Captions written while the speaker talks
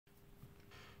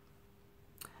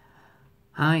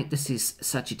Hi, this is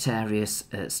Sagittarius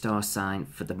star sign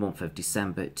for the month of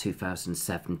December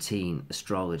 2017,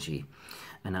 Astrology.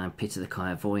 And I'm Peter the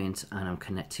Clairvoyant, and I'm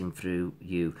connecting through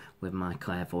you with my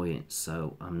clairvoyance.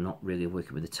 So I'm not really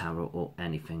working with the tarot or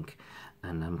anything,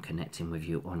 and I'm connecting with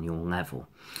you on your level.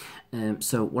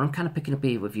 So what I'm kind of picking up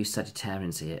here with you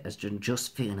Sagittarians here is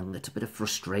just feeling a little bit of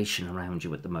frustration around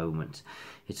you at the moment.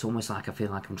 It's almost like I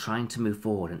feel like I'm trying to move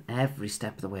forward, and every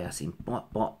step of the way I seem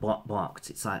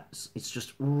blocked. It's like, it's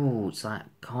just, ooh, it's like,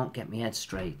 can't get my head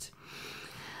straight.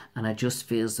 And I just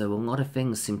feel as though a lot of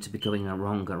things seem to be going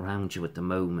wrong around you at the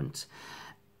moment.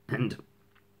 And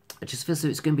I just feel as though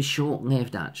it's going to be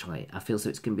short-lived, actually. I feel as though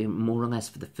it's going to be more or less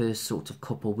for the first sort of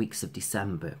couple of weeks of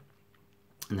December.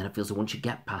 And then I feel as though once you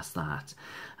get past that,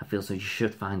 I feel as though you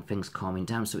should find things calming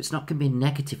down. So it's not going to be a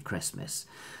negative Christmas.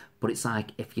 But it's like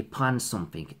if you plan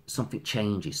something, something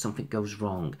changes, something goes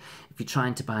wrong. If you're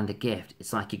trying to find a gift,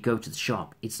 it's like you go to the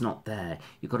shop, it's not there.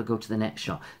 You've got to go to the next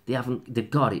shop.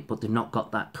 They've got it, but they've not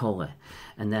got that colour.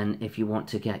 And then if you want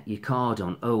to get your card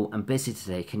on, oh, I'm busy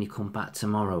today, can you come back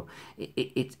tomorrow?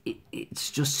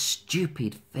 It's just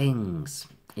stupid things.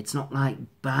 It's not like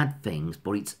bad things,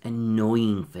 but it's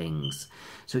annoying things.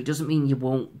 So it doesn't mean you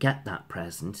won't get that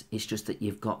present. It's just that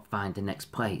you've got to find the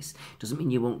next place. It doesn't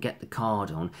mean you won't get the card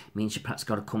on. It means you perhaps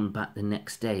got to come back the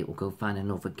next day or go find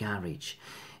another garage.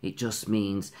 It just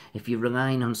means if you're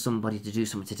relying on somebody to do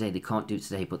something today, they can't do it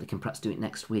today, but they can perhaps do it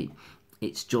next week.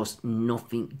 It's just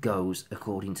nothing goes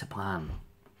according to plan.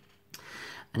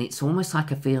 And it's almost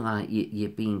like I feel like you're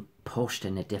being pushed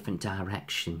in a different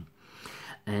direction.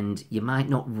 And you might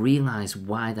not realise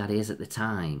why that is at the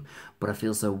time, but I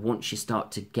feel as though once you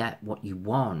start to get what you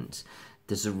want,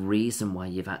 there's a reason why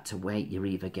you've had to wait. You're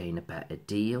either getting a better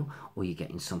deal, or you're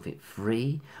getting something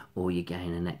free, or you're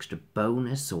getting an extra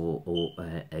bonus, or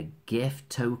a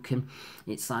gift token.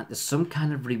 It's like there's some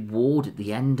kind of reward at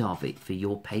the end of it for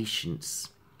your patience.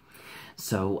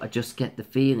 So I just get the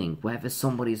feeling, whether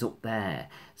somebody's up there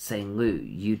saying, Lou,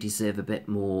 you deserve a bit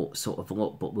more sort of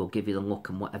luck, but we'll give you the luck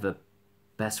and whatever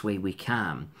best way we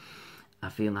can, I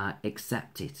feel like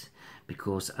accept it,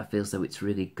 because I feel as though it's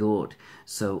really good.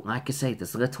 So like I say,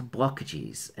 there's little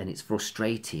blockages and it's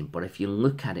frustrating, but if you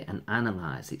look at it and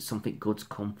analyse it, something good's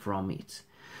come from it.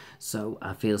 So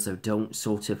I feel as though don't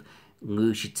sort of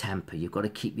lose your temper. You've got to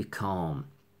keep you calm,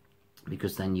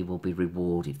 because then you will be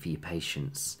rewarded for your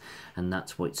patience, and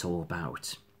that's what it's all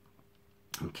about.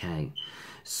 Okay,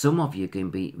 some of you are going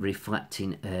to be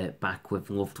reflecting back with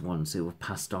loved ones who have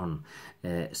passed on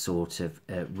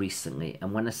recently.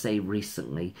 And when I say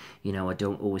recently, you know, I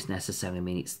don't always necessarily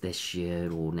mean it's this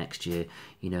year or next year.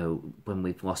 You know, when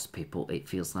we've lost people, it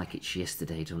feels like it's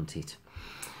yesterday, doesn't it?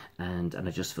 And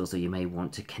I just feel as though you may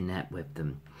want to connect with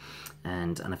them.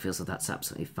 And I feel as though that's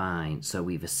absolutely fine. So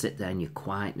either sit there in your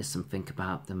quietness and think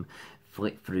about them,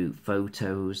 flick through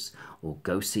photos, or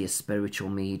go see a spiritual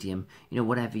medium, you know,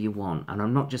 whatever you want. And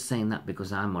I'm not just saying that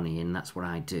because I'm on here and that's what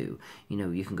I do. You know,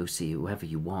 you can go see whoever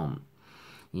you want,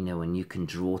 you know, and you can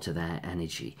draw to their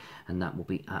energy, and that will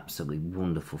be absolutely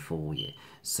wonderful for you.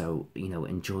 So, you know,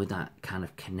 enjoy that kind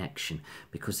of connection,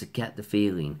 because I get the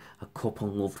feeling a couple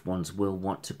of loved ones will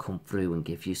want to come through and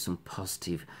give you some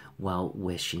positive,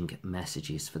 well-wishing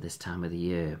messages for this time of the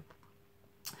year.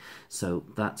 So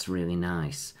that's really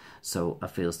nice. So I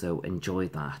feel as though enjoy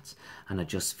that. And I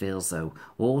just feel as though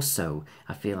also,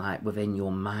 I feel like within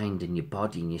your mind and your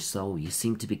body and your soul, you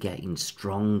seem to be getting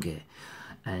stronger.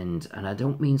 And I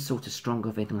don't mean sort of stronger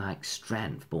within like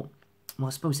strength, but well,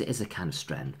 I suppose it is a kind of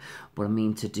strength, but I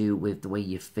mean to do with the way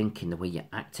you're thinking, the way you're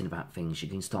acting about things. You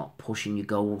can start pushing your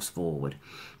goals forward,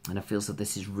 and I feel as though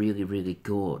this is really, really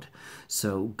good.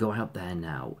 So go out there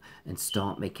now and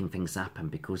start making things happen,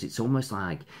 because it's almost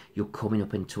like you're coming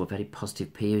up into a very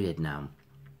positive period now,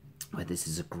 where this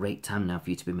is a great time now for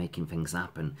you to be making things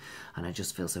happen, and I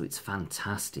just feel as though it's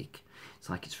fantastic. It's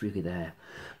like it's really there.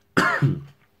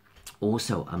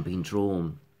 Also, I'm being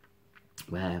drawn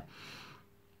where,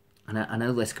 and I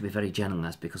know this could be very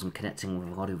generalised because I'm connecting with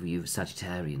a lot of you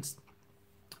Sagittarians,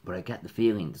 but I get the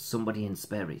feeling there's somebody in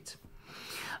spirit,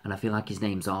 and I feel like his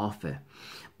name's Arthur,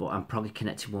 but I'm probably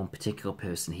connecting with one particular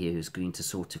person here who's going to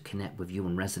sort of connect with you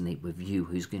and resonate with you,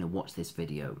 who's going to watch this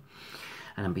video.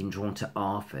 And I'm being drawn to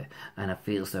Arthur, and I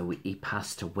feel as though he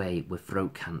passed away with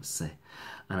throat cancer,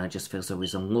 and I just feel as though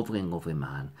he's a lovely, lovely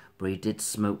man, but he did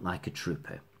smoke like a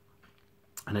trooper.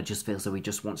 And I just feel as though he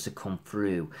just wants to come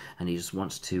through, and he just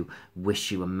wants to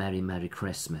wish you a Merry, Merry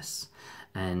Christmas.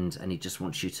 And he just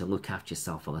wants you to look after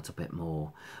yourself a little bit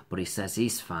more. But he says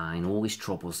he's fine, all his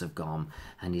troubles have gone,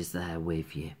 and he's there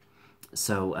with you.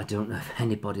 So I don't know if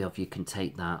anybody of you can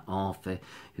take that. Arthur,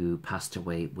 who passed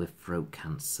away with throat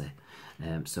cancer.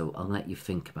 So I'll let you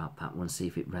think about that one, see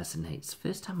if it resonates.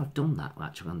 First time I've done that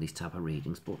actually on these type of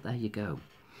readings, but there you go.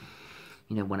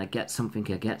 You know, when I get something,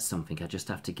 I get something. I just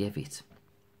have to give it.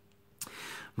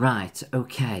 Right,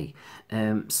 okay.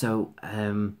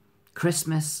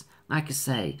 Christmas, like I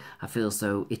say, I feel as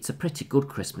though it's a pretty good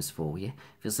Christmas for you.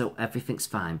 I feel as though everything's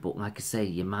fine, but like I say,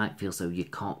 you might feel as though you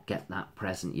can't get that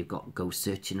present. You've got to go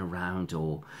searching around,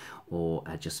 or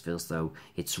I just feel as though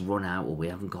it's run out, or we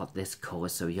haven't got this colour,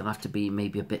 so you'll have to be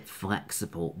maybe a bit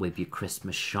flexible with your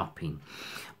Christmas shopping.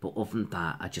 But other than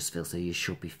that, I just feel as though you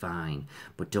should be fine.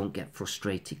 But don't get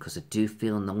frustrated, because I do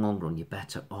feel in the long run you're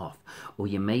better off. Or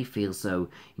you may feel as though,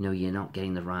 you know, you're not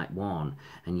getting the right one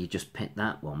and you just pick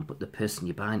that one, but the person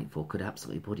you're buying it for could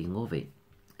absolutely bloody love it.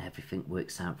 Everything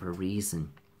works out for a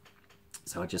reason.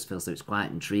 So I just feel as though it's quite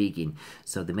intriguing.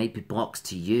 So there may be blocks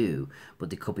to you,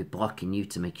 but they could be blocking you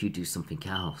to make you do something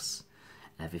else.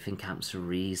 Everything happens for a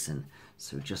reason.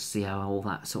 So just see how all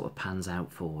that sort of pans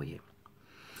out for you.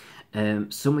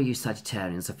 Some of you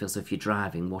Sagittarians, I feel as if you're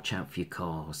driving, watch out for your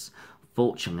cars.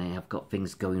 Fortunately, I've got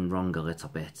things going wrong a little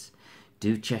bit.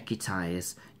 Do check your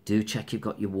tyres, do check you've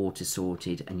got your water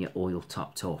sorted and your oil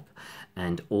topped up.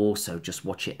 And also just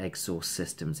watch your exhaust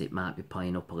systems, it might be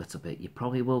playing up a little bit. You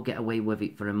probably will get away with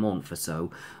it for a month or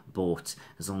so, but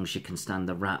as long as you can stand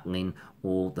the rattling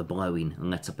or the blowing a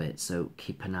little bit. So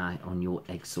keep an eye on your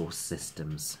exhaust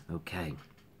systems, okay?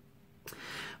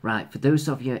 Right, for those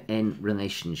of you in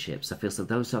relationships, I feel so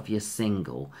those of you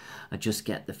single, I just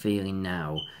get the feeling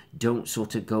now, don't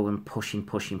sort of go and pushing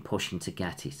to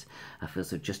get it. I feel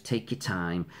so just take your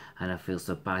time, and I feel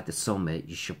so by the summer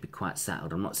you should be quite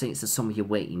settled. I'm not saying it's the summer you're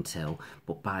waiting till,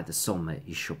 but by the summer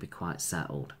you should be quite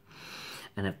settled.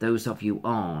 And if those of you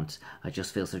aren't, I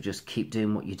just feel so just keep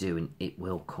doing what you're doing, it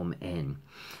will come in.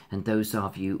 And those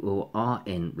of you who are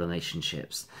in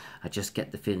relationships, I just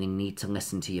get the feeling you need to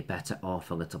listen to your better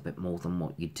half a little bit more than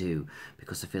what you do,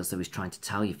 because I feel as though he's trying to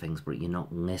tell you things but you're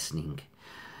not listening.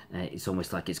 It's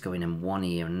almost like it's going in one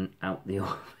ear and out the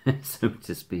other, so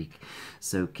to speak.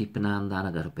 So keep an eye on that a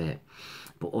little bit.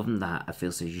 But other than that, I feel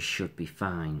as though you should be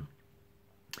fine.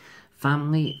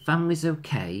 Family's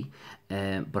okay,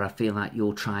 but I feel like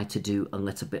you'll try to do a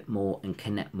little bit more and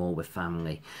connect more with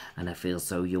family. And I feel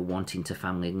so you're wanting to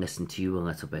family listen to you a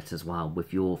little bit as well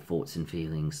with your thoughts and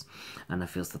feelings. And I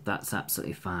feel that that's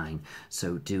absolutely fine.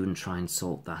 So do and try and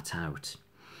sort that out.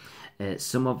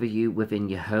 Some of you within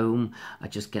your home, I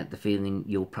just get the feeling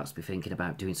you'll perhaps be thinking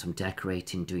about doing some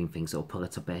decorating, doing things up a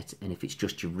little bit. And if it's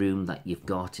just your room that you've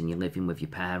got and you're living with your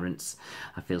parents,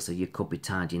 I feel so you could be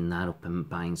tidying that up and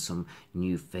buying some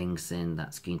new things in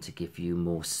that's going to give you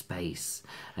more space.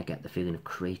 I get the feeling of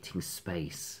creating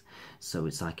space. So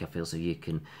it's like I feel so you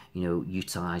can, you know,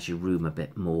 utilise your room a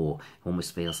bit more. It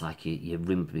almost feels like your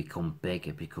room will become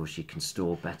bigger because you can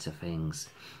store better things,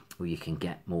 or you can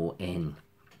get more in.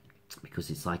 Because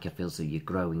it's like I feel so you're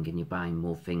growing and you're buying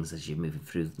more things as you're moving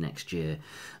through the next year.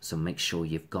 So make sure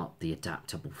you've got the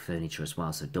adaptable furniture as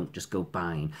well. So don't just go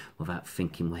buying without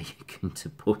thinking where you're going to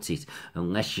put it,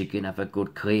 unless you're going to have a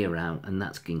good clear out, and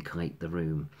that's going to collate the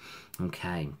room.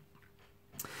 Okay.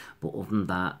 But other than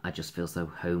that, I just feel as though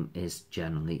home is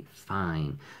generally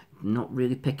fine. Not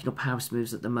really picking up house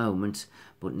moves at the moment,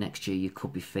 but next year you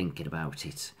could be thinking about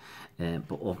it.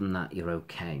 But other than that, you're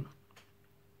okay.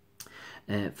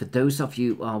 For those of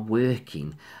you who are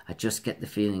working, I just get the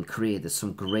feeling, career, there's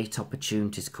some great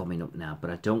opportunities coming up now, but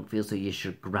I don't feel so you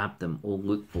should grab them or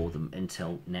look for them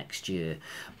until next year.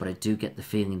 But I do get the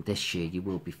feeling this year you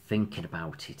will be thinking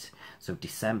about it. So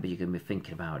December, you're going to be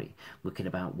thinking about it, looking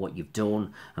about what you've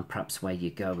done and perhaps where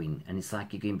you're going. And it's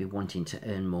like you're going to be wanting to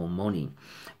earn more money.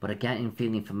 But I get a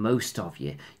feeling for most of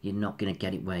you, you're not going to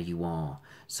get it where you are.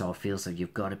 So I feel so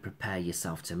you've got to prepare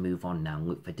yourself to move on now and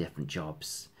look for different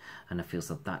jobs. And I feel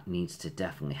that that needs to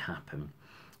definitely happen.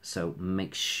 So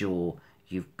make sure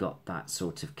you've got that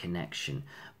sort of connection.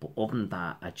 But other than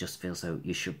that, I just feel so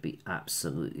you should be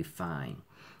absolutely fine.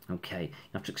 Okay, you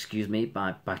have to excuse me,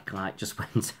 my backlight just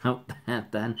went out there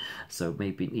then, so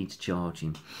maybe it needs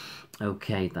charging.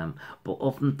 Okay then, but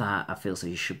other than that, I feel so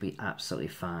you should be absolutely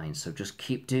fine. So just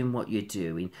keep doing what you're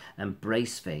doing,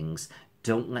 embrace things.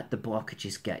 Don't let the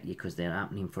blockages get you, because they're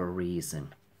happening for a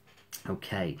reason.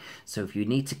 Okay, so if you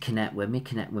need to connect with me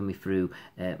through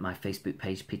my Facebook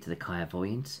page, Peter the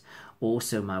Clairvoyant,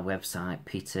 also my website,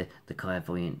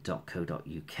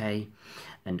 petertheclairvoyant.co.uk,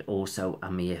 and also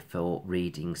I'm here for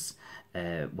readings,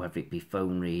 whether it be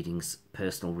phone readings,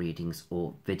 personal readings,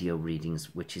 or video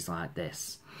readings, which is like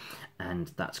this.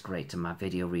 And that's great, and my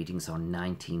video readings are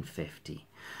 1950.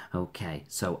 Okay,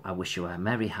 so I wish you a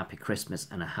merry, happy Christmas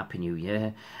and a happy new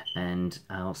year, and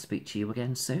I'll speak to you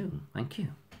again soon. Thank you.